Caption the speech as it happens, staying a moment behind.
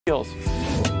Skills.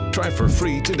 Try for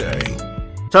free today.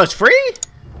 So it's free?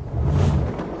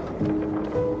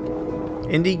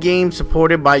 Indie game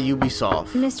supported by Ubisoft.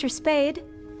 Mr. Spade.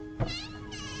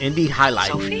 Indie highlight.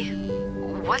 Sophie?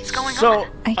 What's going on?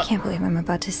 I can't believe I'm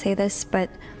about to say this, but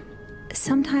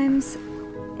sometimes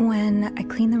when I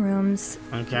clean the rooms,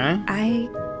 I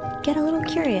get a little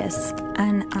curious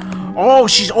and oh,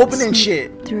 she's opening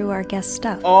shit through our guest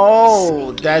stuff.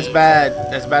 Oh, that's bad.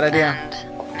 That's a bad idea. And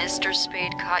Mr.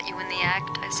 Spade caught you in the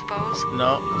act, I suppose?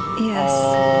 No. Yes.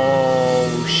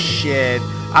 Oh shit.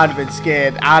 I'd have been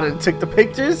scared. I'd have took the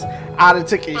pictures. I'd have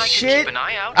took his shit. Keep an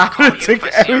eye out. I'd have took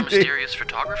everything. Mysterious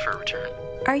photographer return.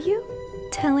 Are you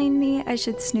telling me I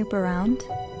should snoop around?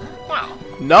 Well,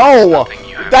 no.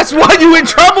 That's why you in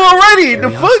trouble already. The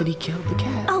Curiosity killed the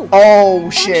cat. Oh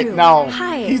shit. Andrew, No.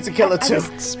 hi. He's a killer too.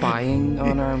 Spying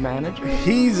on our manager.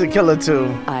 He's a killer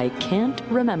too. I can't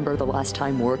remember the last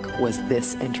time work was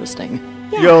this interesting.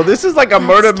 Yeah, Yo, this is like a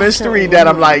murder that's mystery definitely that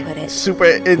I'm one way to like put it. super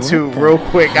into real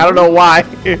quick. I don't know why.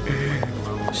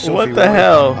 Sophie What the Roy,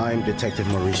 hell? I'm Detective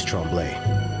Maurice Tremblay.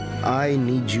 I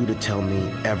need you to tell me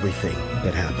everything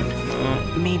that happened.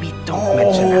 Maybe don't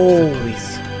mention that to the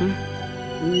police.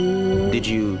 Did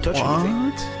you touch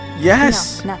anything? What?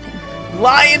 Yes. No, nothing.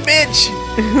 Lying bitch.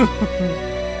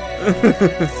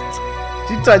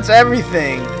 She touched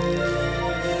everything.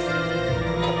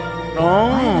 Oh.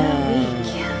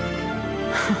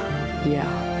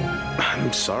 Yeah.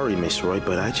 I'm sorry, Miss Roy,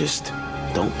 but I just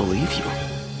don't believe you.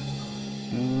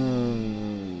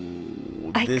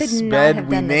 I This could not bed have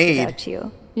we done made. this without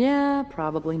you. Yeah,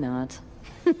 probably not.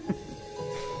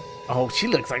 Oh, she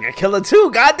looks like a killer too.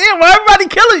 Goddamn, why everybody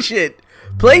killing shit?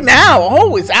 Play now.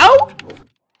 Oh, it's out?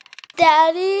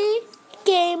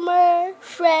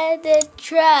 DaddyGamerFred the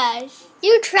trash.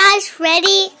 You trash,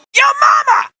 Freddy. Your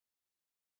mama!